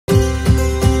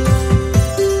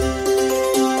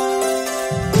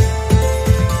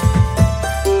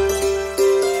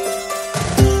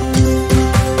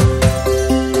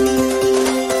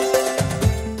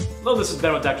Hello, this is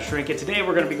Ben with Dr. Shrink, and today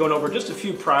we're going to be going over just a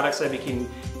few products that can be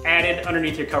added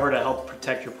underneath your cover to help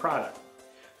protect your product.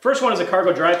 First one is a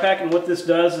cargo dry pack, and what this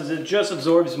does is it just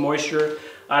absorbs moisture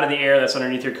out of the air that's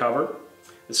underneath your cover.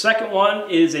 The second one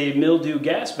is a mildew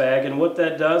gas bag, and what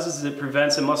that does is it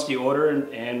prevents a musty odor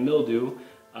and mildew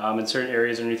in certain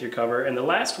areas underneath your cover. And the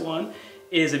last one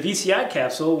is a VCI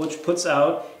capsule, which puts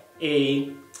out a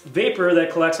vapor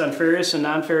that collects on ferrous and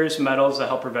non-ferrous metals that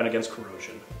help prevent against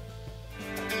corrosion.